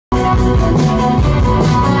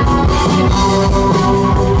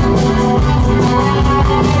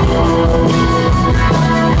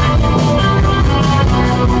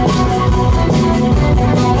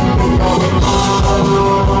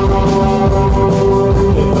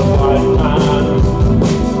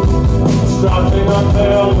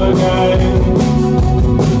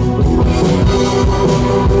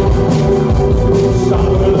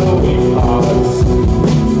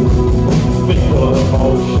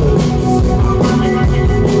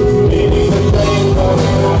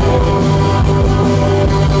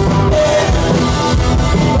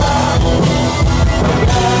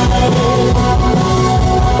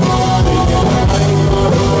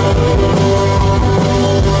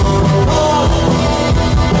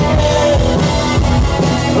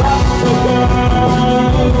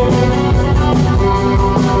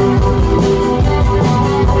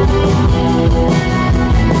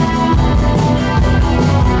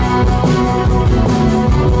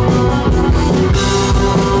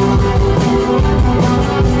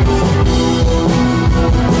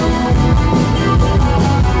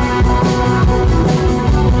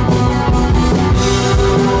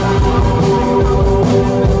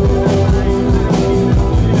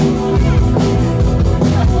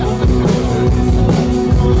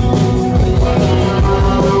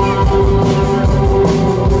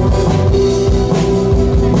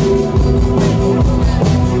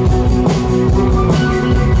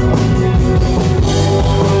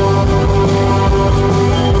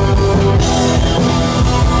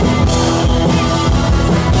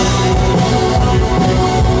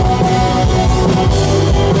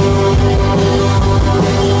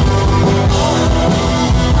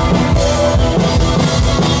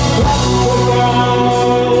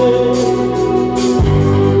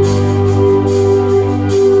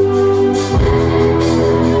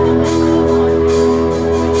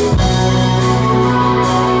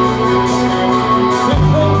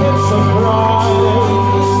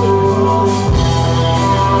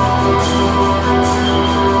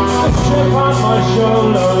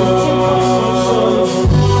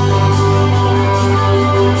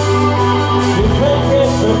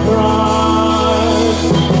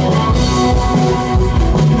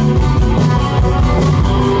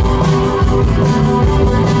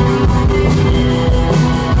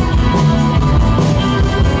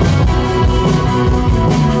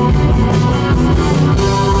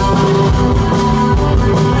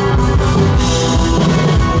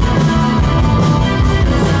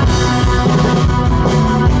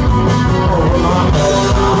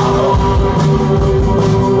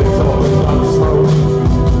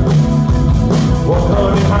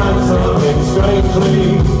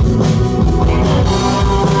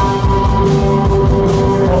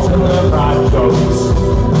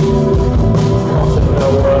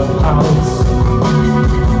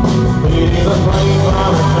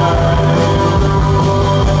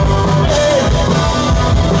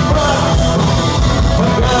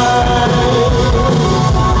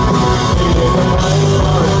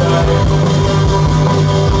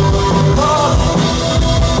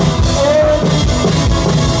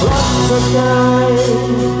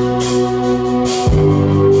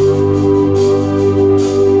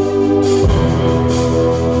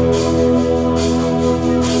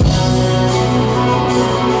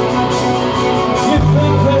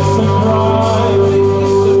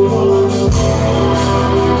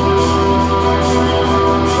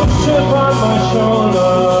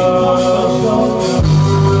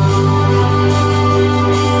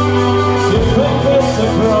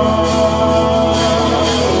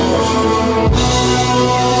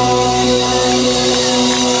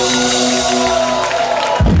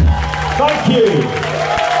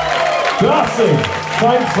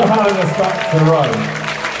Thanks for having us back to Rome.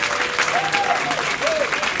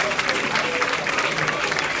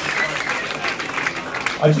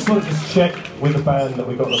 I just want to check with the band that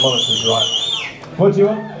we got the monitors right. What do you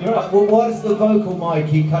want? You're right. Well, why does the vocal mic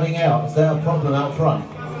keep cutting out? Is there a problem out front?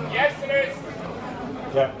 Yes, it is.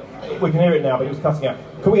 Yeah, we can hear it now, but it was cutting out.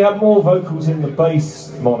 Can we have more vocals in the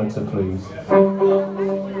bass monitor, please?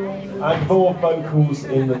 And more vocals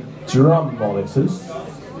in the drum monitors.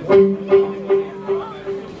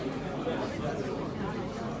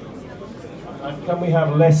 And can we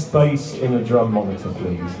have less bass in the drum monitor,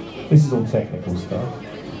 please? This is all technical stuff.